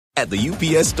At the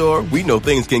UPS Store, we know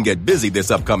things can get busy this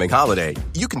upcoming holiday.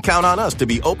 You can count on us to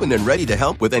be open and ready to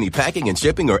help with any packing and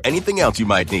shipping or anything else you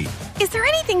might need. Is there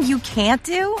anything you can't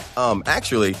do?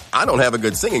 Actually, I don't have a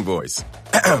good singing voice.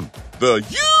 The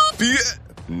UPS...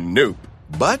 Nope.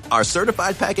 But our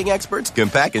certified packing experts can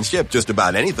pack and ship just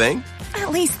about anything.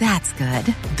 At least that's good.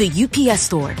 The UPS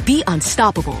Store. Be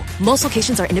unstoppable. Most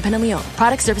locations are independently owned.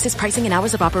 Product, services, pricing, and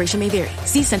hours of operation may vary.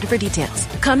 See Center for details.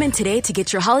 Come in today to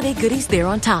get your holiday goodies there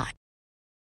on time.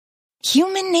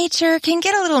 Human nature can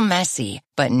get a little messy,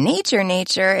 but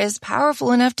nature is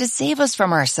powerful enough to save us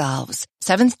from ourselves.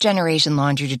 Seventh Generation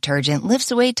Laundry Detergent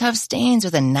lifts away tough stains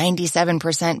with a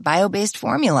 97% bio-based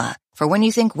formula. For when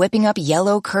you think whipping up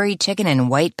yellow curry chicken in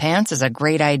white pants is a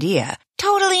great idea.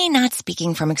 Totally not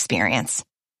speaking from experience.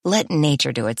 Let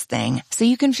nature do its thing so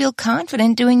you can feel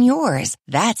confident doing yours.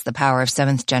 That's the power of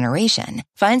Seventh Generation.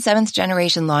 Find Seventh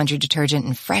Generation Laundry Detergent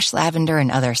in fresh lavender and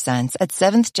other scents at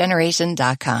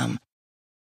seventhgeneration.com.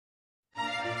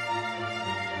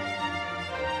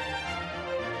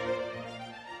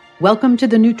 Welcome to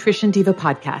the Nutrition Diva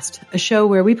podcast, a show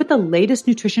where we put the latest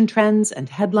nutrition trends and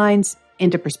headlines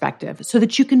into perspective so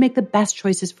that you can make the best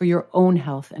choices for your own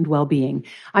health and well-being.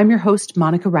 I'm your host,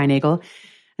 Monica Reinagel,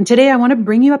 and today I want to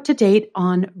bring you up to date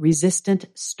on resistant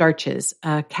starches,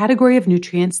 a category of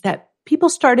nutrients that people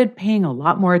started paying a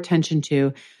lot more attention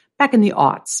to back in the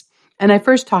aughts. And I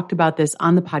first talked about this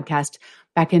on the podcast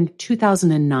back in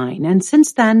 2009. And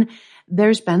since then,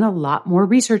 there's been a lot more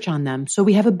research on them, so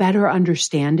we have a better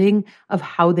understanding of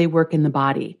how they work in the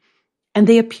body. And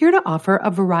they appear to offer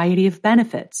a variety of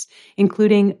benefits,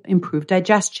 including improved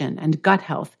digestion and gut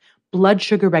health, blood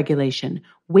sugar regulation,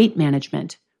 weight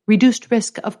management, reduced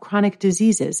risk of chronic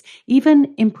diseases,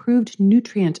 even improved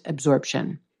nutrient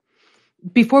absorption.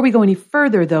 Before we go any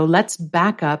further, though, let's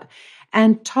back up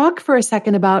and talk for a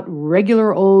second about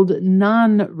regular old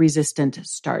non-resistant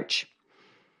starch.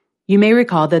 You may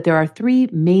recall that there are three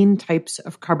main types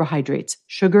of carbohydrates: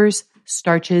 sugars,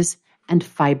 starches, and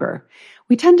fiber.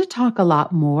 We tend to talk a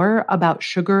lot more about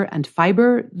sugar and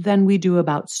fiber than we do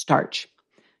about starch.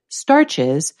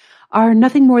 Starches are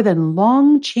nothing more than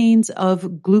long chains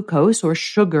of glucose or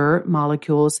sugar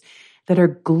molecules that are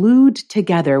glued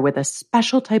together with a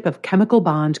special type of chemical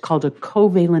bond called a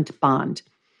covalent bond.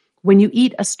 When you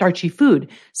eat a starchy food,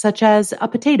 such as a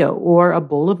potato or a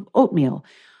bowl of oatmeal,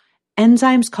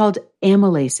 enzymes called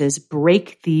amylases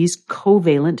break these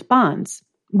covalent bonds.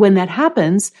 When that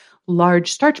happens,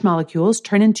 large starch molecules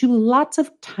turn into lots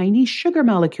of tiny sugar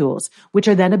molecules, which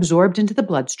are then absorbed into the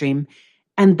bloodstream,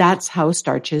 and that's how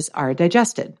starches are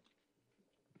digested.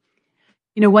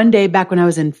 One day back when I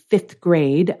was in 5th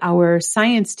grade, our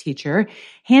science teacher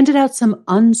handed out some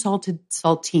unsalted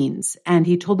saltines, and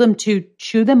he told them to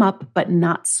chew them up but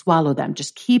not swallow them.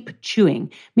 Just keep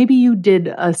chewing. Maybe you did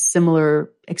a similar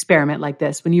experiment like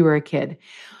this when you were a kid.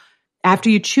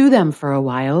 After you chew them for a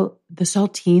while, the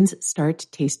saltines start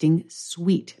tasting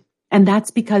sweet. And that's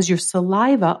because your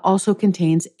saliva also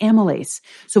contains amylase.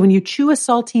 So when you chew a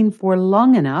saltine for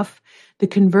long enough, the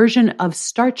conversion of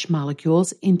starch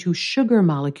molecules into sugar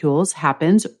molecules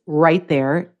happens right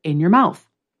there in your mouth.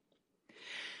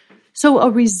 So a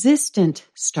resistant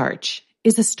starch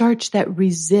is a starch that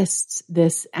resists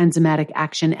this enzymatic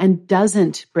action and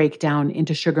doesn't break down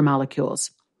into sugar molecules.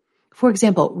 For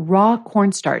example, raw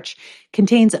cornstarch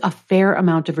contains a fair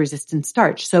amount of resistant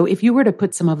starch. So if you were to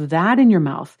put some of that in your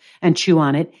mouth and chew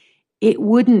on it, it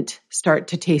wouldn't start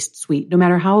to taste sweet, no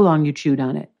matter how long you chewed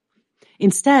on it.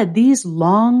 Instead, these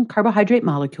long carbohydrate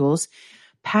molecules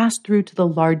pass through to the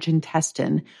large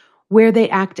intestine, where they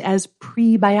act as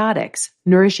prebiotics,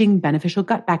 nourishing beneficial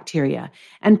gut bacteria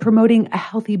and promoting a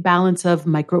healthy balance of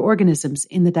microorganisms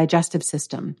in the digestive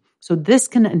system. So this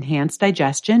can enhance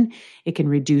digestion, it can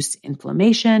reduce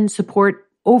inflammation, support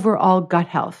overall gut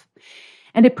health,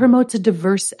 and it promotes a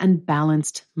diverse and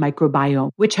balanced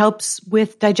microbiome, which helps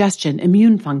with digestion,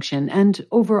 immune function, and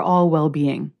overall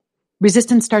well-being.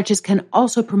 Resistant starches can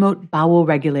also promote bowel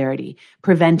regularity,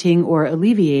 preventing or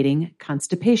alleviating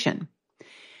constipation.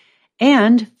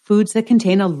 And foods that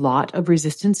contain a lot of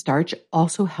resistant starch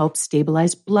also help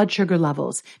stabilize blood sugar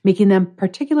levels, making them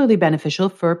particularly beneficial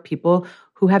for people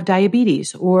who have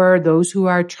diabetes or those who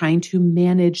are trying to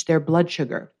manage their blood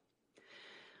sugar.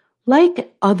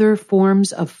 Like other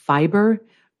forms of fiber,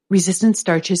 resistant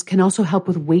starches can also help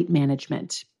with weight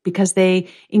management because they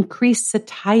increase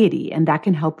satiety, and that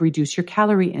can help reduce your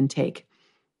calorie intake.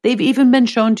 They've even been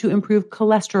shown to improve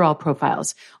cholesterol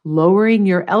profiles, lowering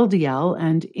your LDL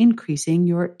and increasing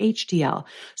your HDL.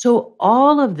 So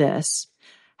all of this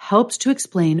helps to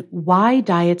explain why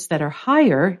diets that are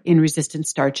higher in resistant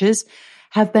starches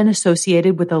have been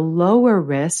associated with a lower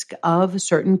risk of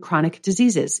certain chronic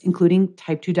diseases, including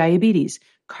type 2 diabetes,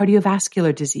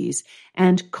 cardiovascular disease,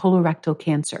 and colorectal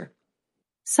cancer.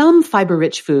 Some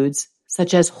fiber-rich foods,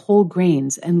 such as whole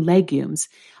grains and legumes,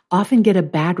 often get a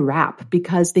bad rap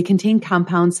because they contain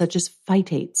compounds such as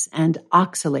phytates and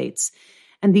oxalates,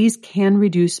 and these can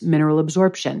reduce mineral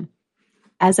absorption.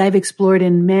 As I've explored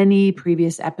in many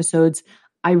previous episodes,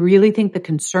 I really think the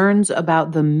concerns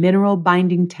about the mineral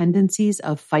binding tendencies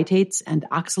of phytates and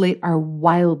oxalate are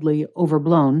wildly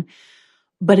overblown,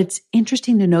 but it's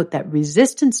interesting to note that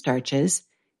resistant starches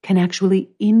can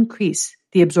actually increase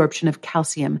the absorption of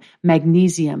calcium,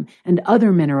 magnesium, and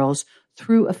other minerals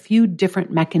through a few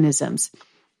different mechanisms.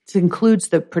 This includes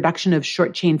the production of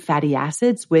short-chain fatty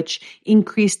acids, which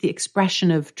increase the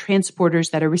expression of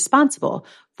transporters that are responsible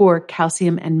for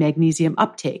calcium and magnesium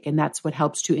uptake, and that's what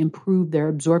helps to improve their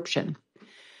absorption.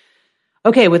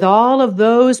 Okay, with all of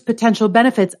those potential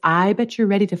benefits, I bet you're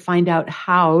ready to find out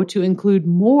how to include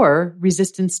more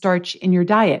resistant starch in your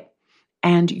diet.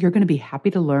 And you're going to be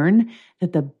happy to learn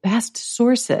that the best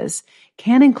sources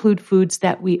can include foods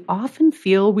that we often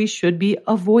feel we should be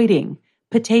avoiding: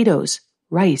 potatoes,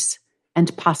 rice,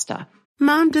 and pasta.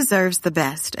 Mom deserves the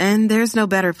best, and there's no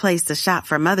better place to shop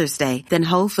for Mother's Day than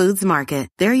Whole Foods Market.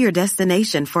 They're your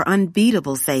destination for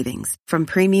unbeatable savings, from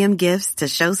premium gifts to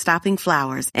show-stopping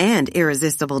flowers and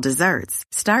irresistible desserts.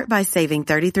 Start by saving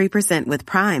 33% with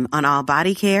Prime on all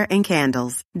body care and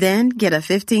candles. Then get a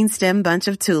 15-stem bunch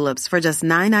of tulips for just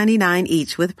 $9.99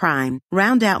 each with Prime.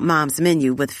 Round out Mom's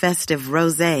menu with festive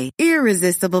rosé,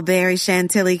 irresistible berry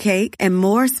chantilly cake, and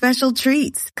more special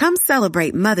treats. Come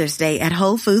celebrate Mother's Day at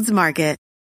Whole Foods Market.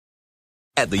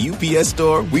 At the UPS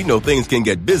Store, we know things can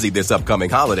get busy this upcoming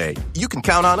holiday. You can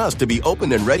count on us to be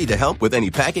open and ready to help with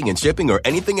any packing and shipping or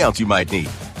anything else you might need.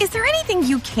 Is there anything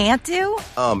you can't do?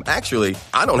 Actually,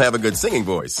 I don't have a good singing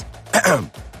voice.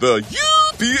 The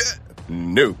UPS...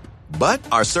 Nope. But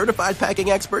our certified packing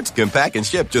experts can pack and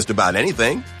ship just about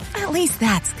anything. At least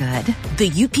that's good. The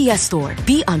UPS Store.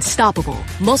 Be unstoppable.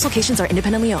 Most locations are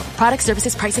independently owned. Product,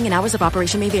 services, pricing, and hours of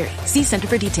operation may vary. See Center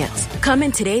for details. Come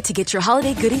in today to get your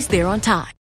holiday goodies there on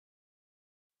time.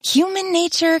 Human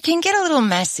nature can get a little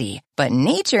messy, but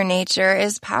nature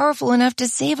is powerful enough to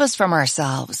save us from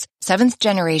ourselves. Seventh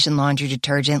Generation Laundry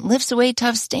Detergent lifts away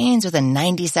tough stains with a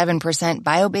 97%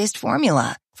 bio-based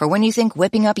formula. For when you think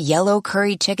whipping up yellow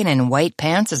curry chicken in white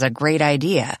pants is a great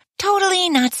idea. Totally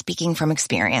not speaking from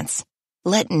experience.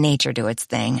 Let nature do its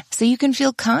thing so you can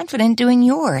feel confident doing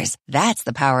yours. That's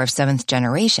the power of Seventh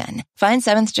Generation. Find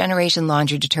Seventh Generation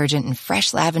Laundry Detergent in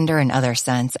fresh lavender and other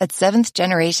scents at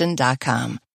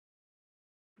seventhgeneration.com.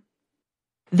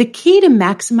 The key to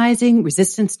maximizing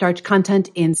resistant starch content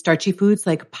in starchy foods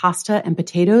like pasta and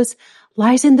potatoes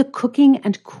lies in the cooking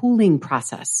and cooling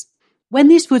process. When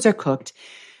these foods are cooked,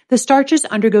 the starches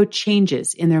undergo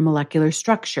changes in their molecular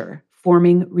structure,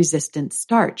 forming resistant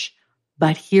starch.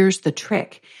 But here's the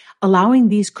trick. Allowing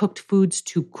these cooked foods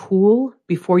to cool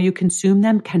before you consume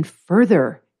them can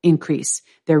further increase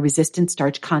their resistant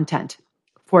starch content.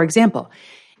 For example,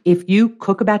 if you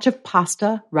cook a batch of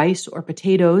pasta, rice, or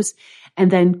potatoes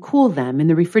and then cool them in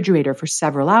the refrigerator for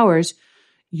several hours,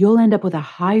 you'll end up with a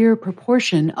higher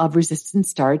proportion of resistant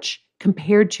starch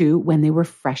compared to when they were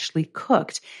freshly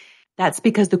cooked. That's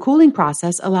because the cooling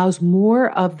process allows more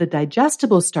of the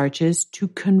digestible starches to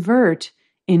convert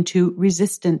into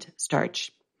resistant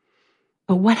starch.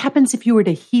 But what happens if you were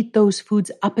to heat those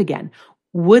foods up again?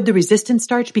 Would the resistant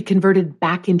starch be converted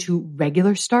back into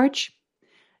regular starch?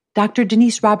 Dr.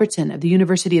 Denise Robertson of the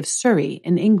University of Surrey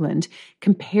in England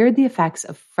compared the effects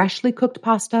of freshly cooked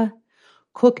pasta,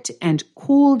 cooked and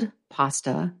cooled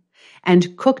pasta,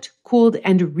 and cooked, cooled,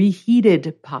 and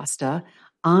reheated pasta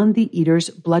on the eater's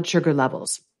blood sugar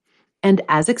levels. And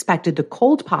as expected, the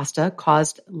cold pasta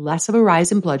caused less of a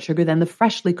rise in blood sugar than the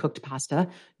freshly cooked pasta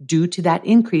due to that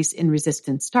increase in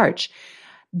resistant starch.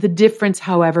 The difference,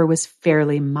 however, was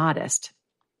fairly modest.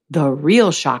 The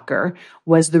real shocker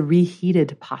was the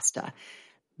reheated pasta.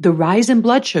 The rise in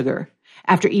blood sugar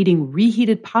after eating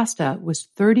reheated pasta was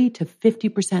 30 to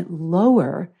 50%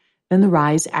 lower than the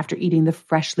rise after eating the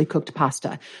freshly cooked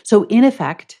pasta. So in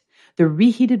effect, the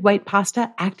reheated white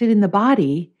pasta acted in the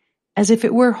body as if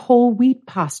it were whole wheat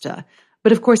pasta.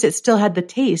 But of course, it still had the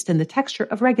taste and the texture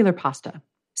of regular pasta.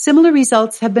 Similar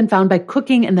results have been found by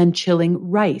cooking and then chilling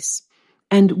rice.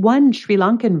 And one Sri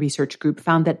Lankan research group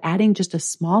found that adding just a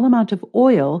small amount of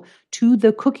oil to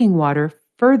the cooking water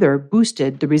further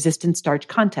boosted the resistant starch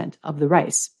content of the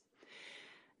rice.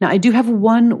 Now, I do have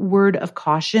one word of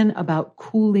caution about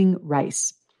cooling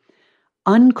rice.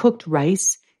 Uncooked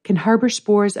rice can harbor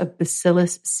spores of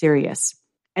Bacillus cereus.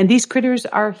 And these critters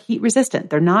are heat resistant.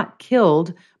 They're not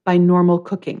killed by normal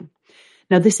cooking.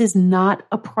 Now, this is not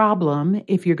a problem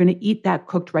if you're going to eat that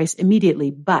cooked rice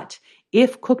immediately, but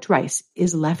if cooked rice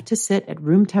is left to sit at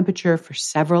room temperature for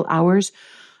several hours,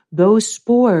 those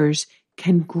spores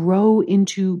can grow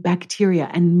into bacteria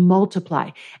and multiply.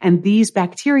 And these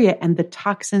bacteria and the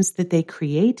toxins that they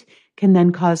create can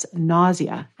then cause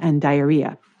nausea and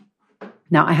diarrhea.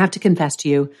 Now, I have to confess to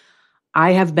you,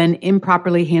 I have been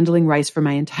improperly handling rice for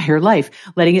my entire life,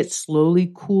 letting it slowly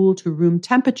cool to room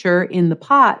temperature in the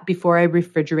pot before I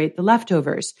refrigerate the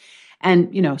leftovers.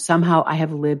 And, somehow I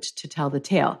have lived to tell the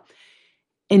tale.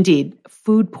 Indeed,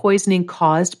 food poisoning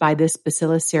caused by this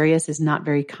Bacillus cereus is not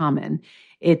very common.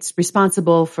 It's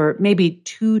responsible for maybe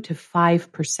 2 to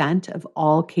 5% of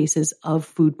all cases of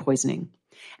food poisoning.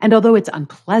 And although it's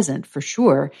unpleasant for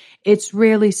sure, it's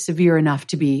rarely severe enough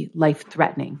to be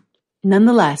life-threatening.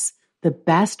 Nonetheless, the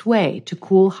best way to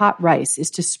cool hot rice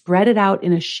is to spread it out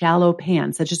in a shallow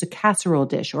pan, such as a casserole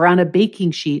dish, or on a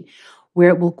baking sheet where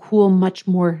it will cool much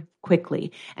more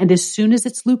quickly. And as soon as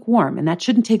it's lukewarm, and that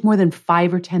shouldn't take more than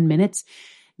 5 or 10 minutes,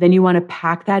 then you want to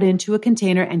pack that into a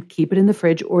container and keep it in the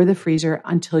fridge or the freezer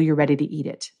until you're ready to eat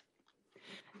it.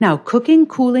 Now, cooking,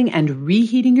 cooling, and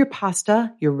reheating your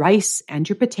pasta, your rice, and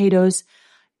your potatoes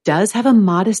does have a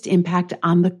modest impact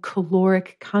on the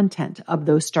caloric content of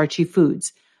those starchy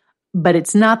foods. But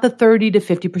it's not the 30 to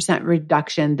 50%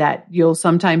 reduction that you'll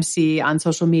sometimes see on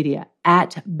social media.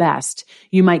 At best,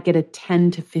 you might get a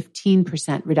 10 to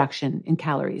 15% reduction in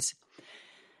calories.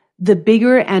 The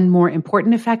bigger and more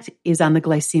important effect is on the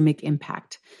glycemic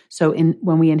impact. So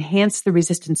when we enhance the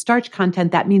resistant starch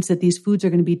content, that means that these foods are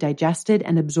going to be digested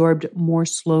and absorbed more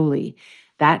slowly.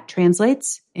 That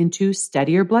translates into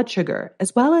steadier blood sugar,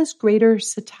 as well as greater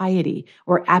satiety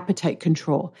or appetite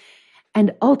control.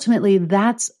 And ultimately,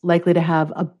 that's likely to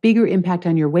have a bigger impact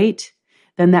on your weight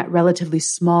than that relatively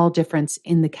small difference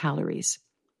in the calories.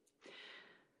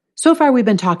 So far, we've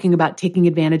been talking about taking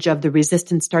advantage of the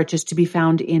resistant starches to be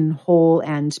found in whole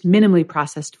and minimally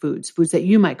processed foods that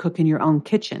you might cook in your own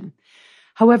kitchen.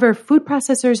 However, food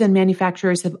processors and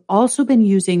manufacturers have also been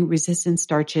using resistant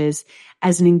starches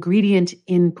as an ingredient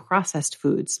in processed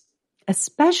foods,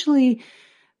 especially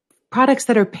products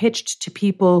that are pitched to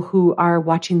people who are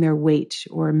watching their weight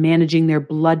or managing their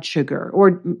blood sugar,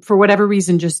 or for whatever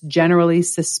reason, just generally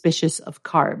suspicious of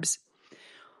carbs.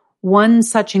 One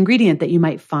such ingredient that you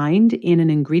might find in an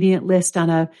ingredient list on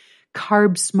a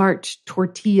carb-smart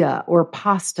tortilla or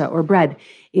pasta or bread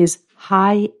is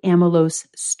high amylose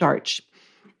starch.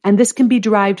 And this can be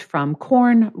derived from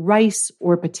corn, rice,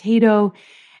 or potato,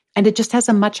 and it just has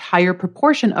a much higher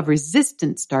proportion of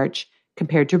resistant starch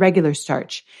compared to regular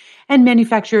starch. And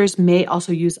manufacturers may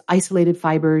also use isolated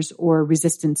fibers or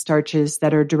resistant starches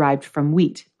that are derived from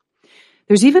wheat.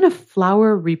 There's even a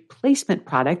flour replacement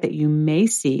product that you may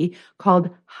see called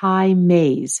high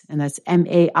maize, and that's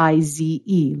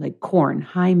M-A-I-Z-E, like corn,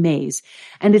 high maize.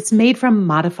 And it's made from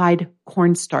modified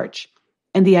cornstarch.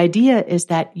 And the idea is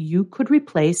that you could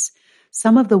replace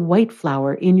some of the white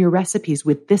flour in your recipes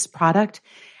with this product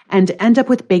and end up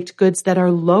with baked goods that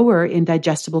are lower in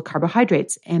digestible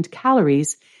carbohydrates and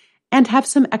calories and have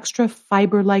some extra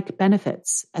fiber-like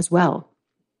benefits as well.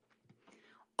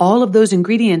 All of those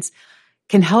ingredients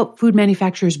can help food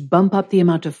manufacturers bump up the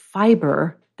amount of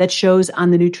fiber that shows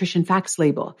on the nutrition facts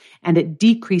label, and it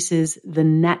decreases the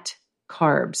net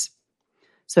carbs.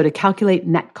 So to calculate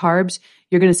net carbs,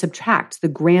 you're going to subtract the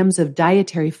grams of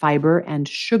dietary fiber and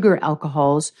sugar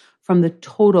alcohols from the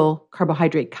total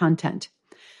carbohydrate content.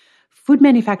 Food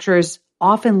manufacturers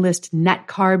often list net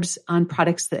carbs on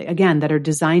products that are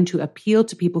designed to appeal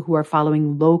to people who are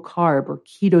following low carb or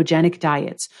ketogenic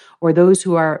diets, or those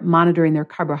who are monitoring their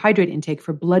carbohydrate intake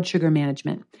for blood sugar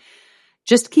management.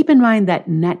 Just keep in mind that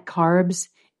net carbs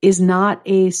is not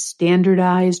a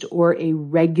standardized or a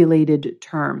regulated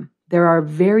term. There are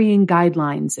varying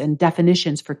guidelines and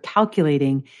definitions for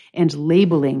calculating and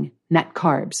labeling net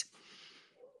carbs.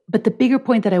 But the bigger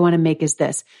point that I want to make is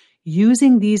this.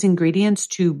 Using these ingredients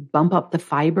to bump up the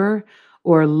fiber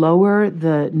or lower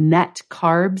the net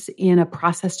carbs in a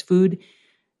processed food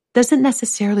doesn't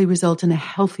necessarily result in a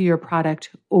healthier product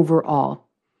overall.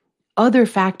 Other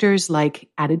factors like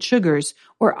added sugars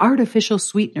or artificial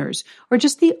sweeteners or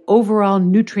just the overall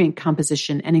nutrient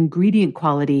composition and ingredient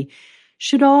quality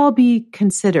should all be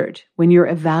considered when you're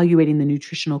evaluating the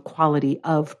nutritional quality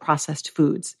of processed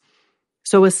foods.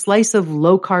 So a slice of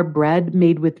low-carb bread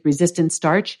made with resistant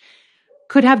starch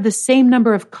could have the same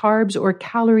number of carbs or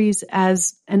calories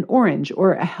as an orange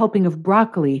or a helping of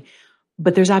broccoli,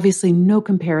 but there's obviously no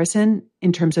comparison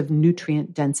in terms of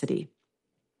nutrient density.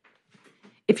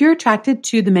 If you're attracted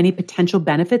to the many potential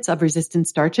benefits of resistant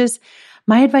starches,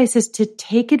 my advice is to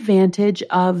take advantage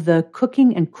of the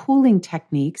cooking and cooling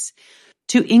techniques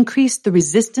to increase the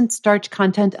resistant starch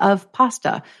content of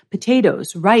pasta,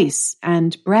 potatoes, rice,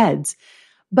 and breads.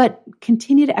 But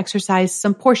continue to exercise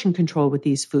some portion control with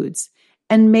these foods.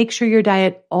 And make sure your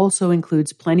diet also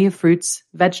includes plenty of fruits,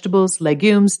 vegetables,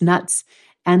 legumes, nuts,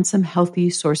 and some healthy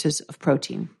sources of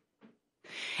protein.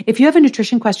 If you have a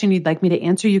nutrition question you'd like me to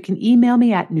answer, you can email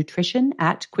me at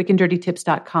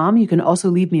nutrition@quickanddirtytips.com. You can also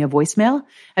leave me a voicemail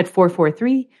at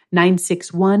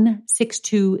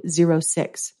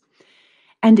 443-961-6206.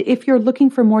 And if you're looking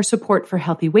for more support for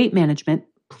healthy weight management,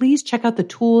 please check out the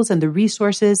tools and the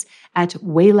resources at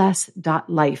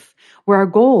wayless.life, where our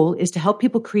goal is to help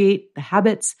people create the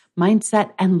habits,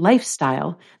 mindset, and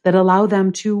lifestyle that allow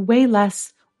them to weigh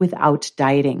less without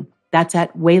dieting. That's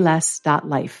at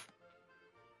wayless.life.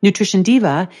 Nutrition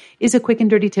Diva is a Quick and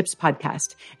Dirty Tips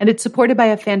podcast, and it's supported by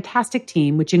a fantastic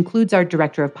team, which includes our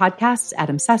director of podcasts,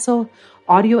 Adam Cecil,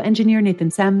 audio engineer,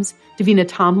 Nathan Sems, Davina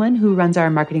Tomlin, who runs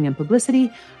our marketing and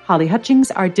publicity, Holly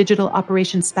Hutchings, our digital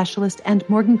operations specialist, and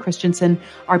Morgan Christensen,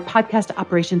 our podcast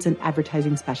operations and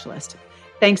advertising specialist.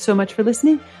 Thanks so much for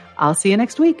listening. I'll see you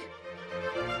next week.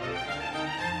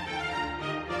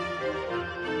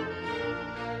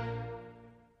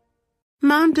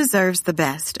 Mom deserves the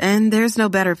best, and there's no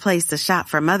better place to shop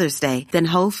for Mother's Day than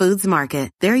Whole Foods Market.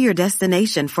 They're your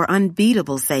destination for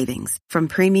unbeatable savings, from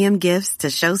premium gifts to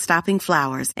show-stopping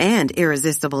flowers and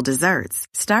irresistible desserts.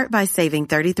 Start by saving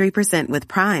 33% with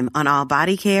Prime on all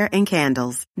body care and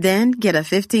candles. Then get a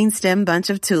 15-stem bunch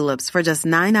of tulips for just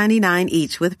 $9.99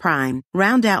 each with Prime.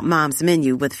 Round out Mom's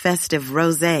menu with festive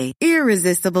rosé,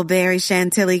 irresistible berry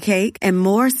chantilly cake, and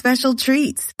more special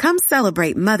treats. Come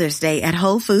celebrate Mother's Day at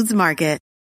Whole Foods Market.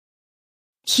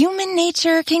 Human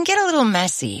nature can get a little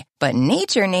messy, but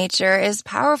nature is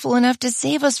powerful enough to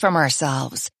save us from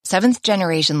ourselves. Seventh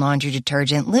Generation Laundry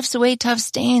Detergent lifts away tough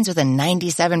stains with a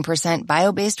 97%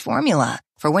 bio-based formula.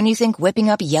 For when you think whipping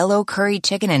up yellow curry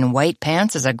chicken in white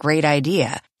pants is a great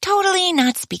idea. Totally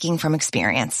not speaking from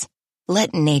experience.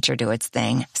 Let nature do its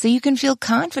thing so you can feel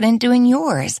confident doing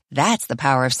yours. That's the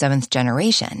power of Seventh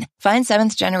Generation. Find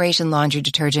Seventh Generation Laundry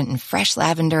Detergent in fresh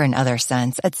lavender and other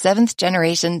scents at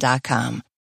seventhgeneration.com.